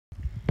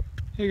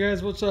Hey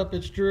guys, what's up?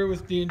 It's Drew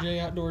with D&J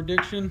Outdoor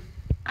Addiction.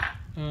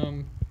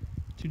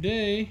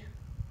 Today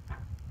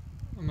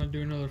I'm gonna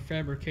do another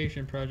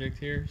fabrication project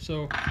here.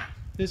 So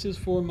this is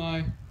for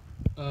my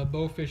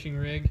bow fishing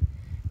rig,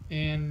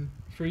 and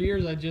for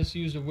years I just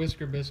used a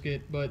whisker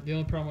biscuit, but the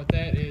only problem with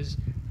that is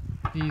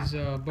these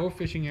bow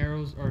fishing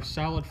arrows are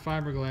solid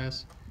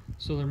fiberglass,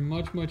 so they're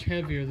much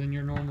heavier than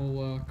your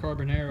normal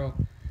carbon arrow.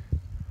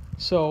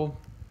 So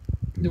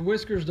the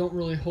whiskers don't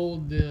really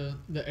hold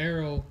the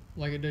arrow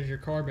like it does your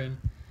carbon.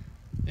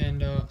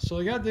 And so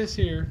I got this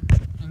here,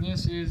 and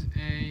this is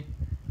a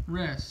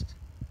Rest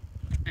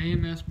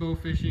AMS bow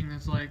fishing.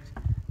 That's like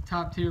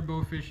top tier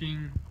bow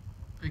fishing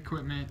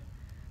equipment,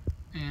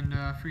 and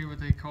I forget what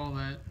they call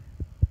that.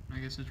 I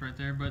guess it's right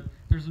there, but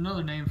there's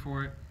another name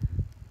for it.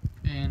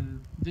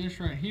 And this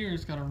right here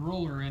has got a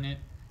roller in it,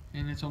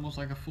 and it's almost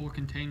like a full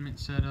containment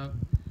setup.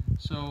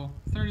 So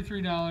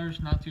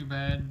 $33, not too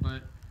bad,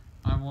 but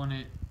I want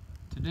it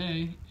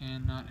today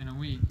and not in a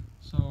week.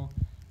 So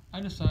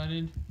I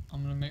decided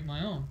I'm going to make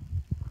my own.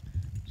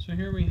 So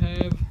here we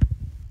have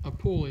a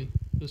pulley.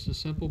 Just a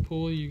simple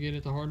pulley you get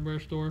at the hardware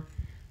store.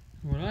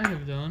 And what I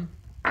have done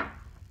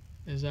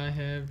is I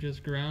have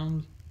just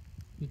ground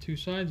the two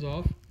sides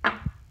off,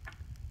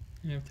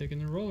 and I've taken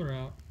the roller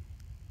out.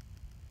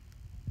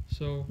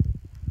 So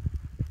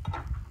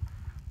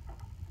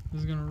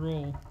this is going to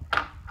roll.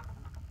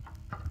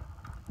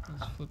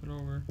 Let's flip it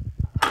over.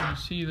 And you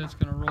see that's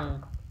going to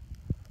roll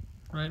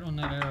right on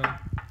that arrow.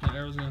 That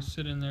arrow's going to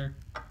sit in there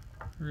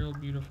real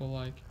beautiful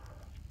like.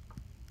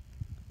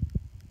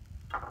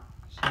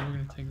 So we're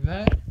going to take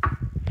that,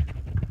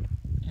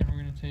 and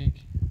we're going to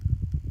take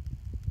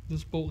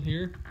this bolt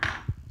here.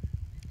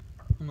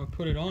 I'm going to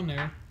put it on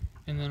there,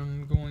 and then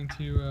I'm going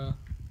to,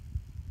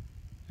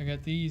 I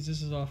got these,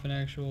 this is off an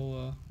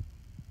actual,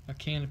 a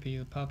canopy,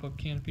 a pop-up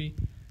canopy.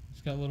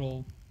 It's got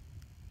little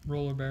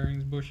roller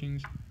bearings,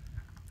 bushings.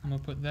 I'm going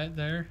to put that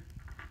there,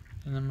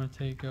 and then I'm going to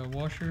take a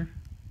washer,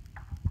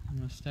 I'm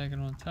going to stack it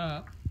on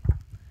top,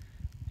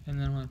 and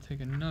then I'm going to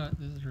take a nut.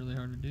 This is really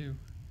hard to do.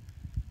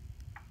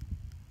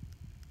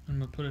 I'm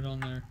going to put it on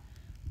there,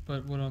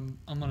 but what I'm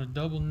going to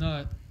double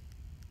nut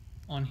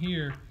on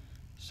here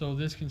so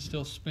this can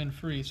still spin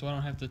free, so I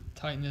don't have to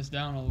tighten this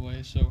down all the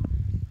way. So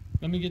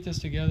let me get this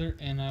together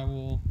and I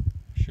will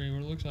show you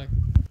what it looks like.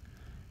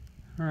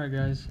 Alright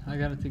guys, I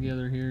got it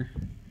together here.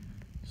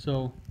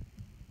 So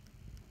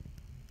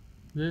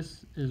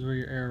this is where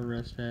your arrow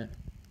rests at.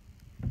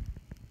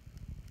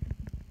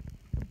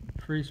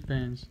 Free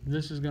spins.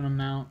 This is going to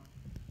mount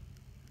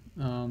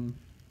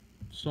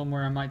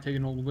somewhere. I might take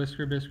an old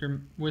whisker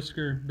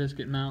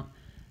biscuit mount,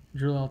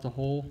 drill out the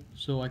hole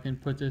so I can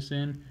put this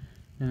in,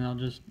 and I'll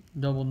just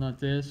double nut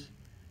this,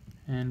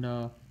 and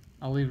I'll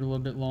leave it a little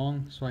bit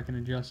long so I can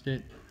adjust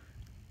it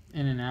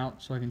in and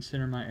out so I can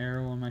center my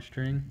arrow on my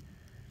string.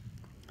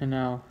 And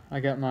now I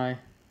got my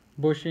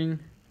bushing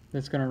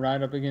that's going to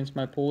ride up against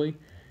my pulley,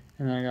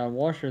 and then I got a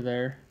washer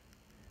there,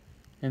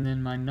 and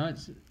then my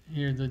nuts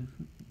here.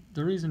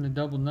 The reason to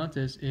double nut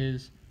this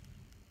is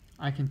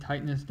I can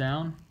tighten this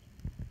down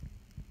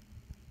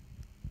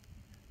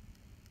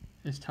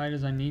as tight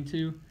as I need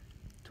to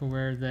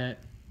where that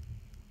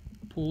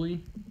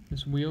pulley,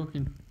 this wheel,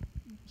 can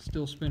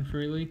still spin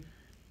freely.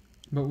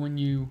 But when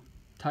you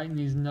tighten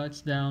these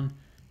nuts down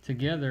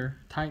together,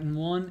 tighten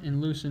one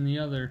and loosen the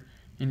other,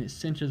 and it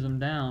cinches them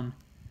down,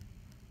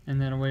 and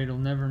that way it'll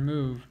never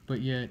move, but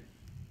yet,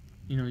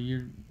 you know,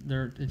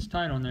 it's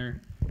tight on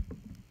there,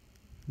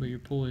 but your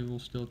pulley will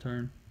still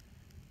turn.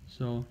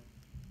 So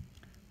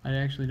I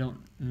actually don't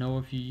know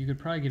if you could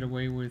probably get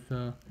away with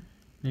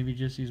maybe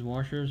just these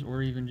washers,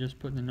 or even just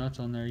putting the nuts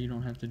on there. You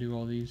don't have to do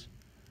all these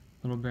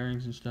little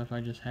bearings and stuff. I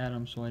just had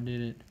them, so I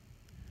did it.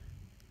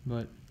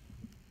 But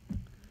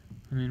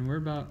I mean, we're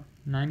about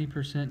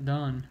 90%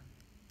 done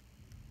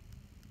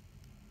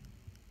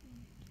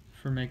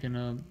for making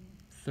a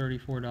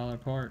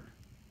 $34 part.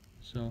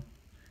 So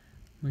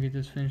we get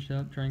this finished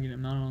up, try and get it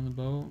mounted on the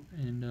bow,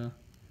 and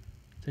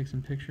take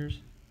some pictures,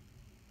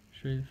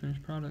 show you the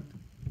finished product.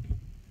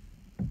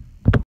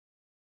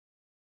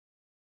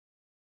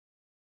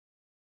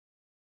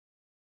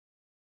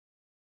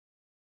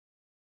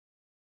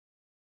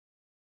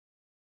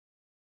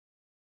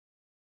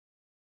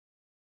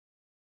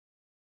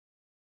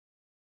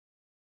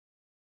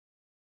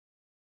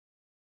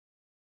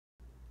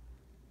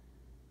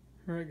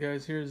 Alright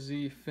guys, here's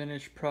the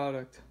finished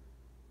product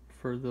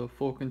for the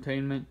full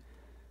containment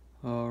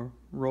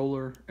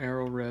roller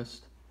arrow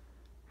rest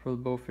for the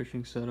bow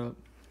fishing setup.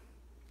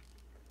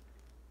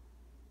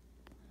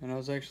 And I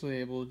was actually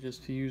able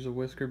just to use a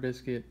whisker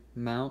biscuit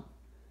mount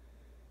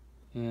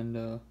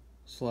and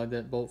slide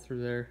that bolt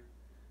through there,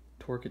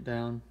 torque it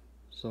down,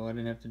 so I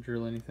didn't have to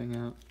drill anything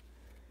out.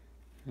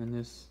 And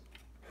this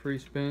free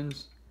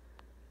spins,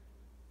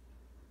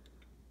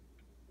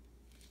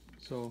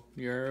 so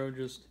your arrow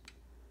just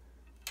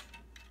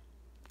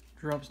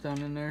drops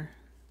down in there.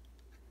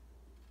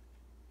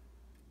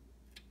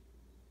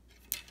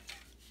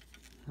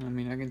 I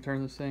mean, I can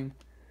turn this thing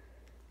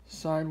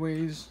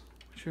sideways,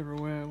 whichever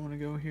way I want to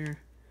go here.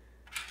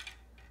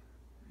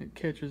 It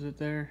catches it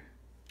there.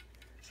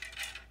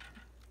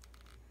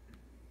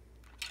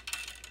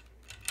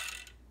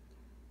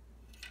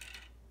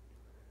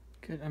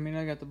 I mean,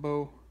 I got the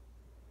bow,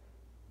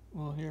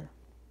 well, here,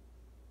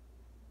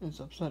 it's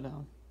upside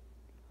down.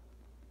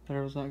 That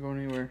arrow's not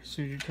going anywhere. As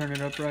soon as you turn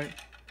it upright,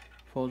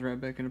 falls right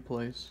back into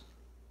place.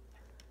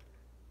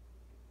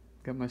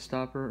 Got my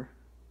stopper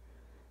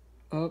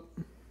up.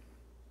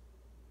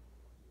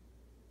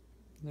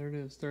 There it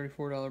is,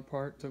 $34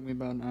 part. Took me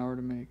about an hour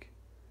to make.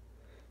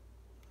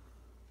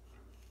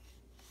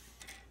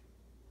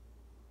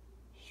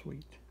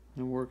 Sweet.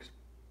 It works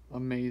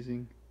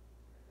amazing.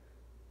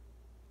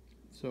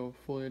 So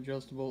fully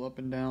adjustable up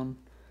and down,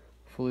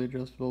 fully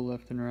adjustable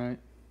left and right.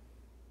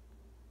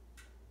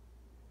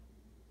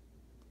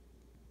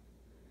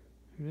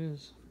 It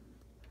is.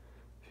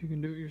 If you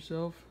can do it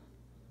yourself,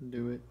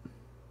 do it.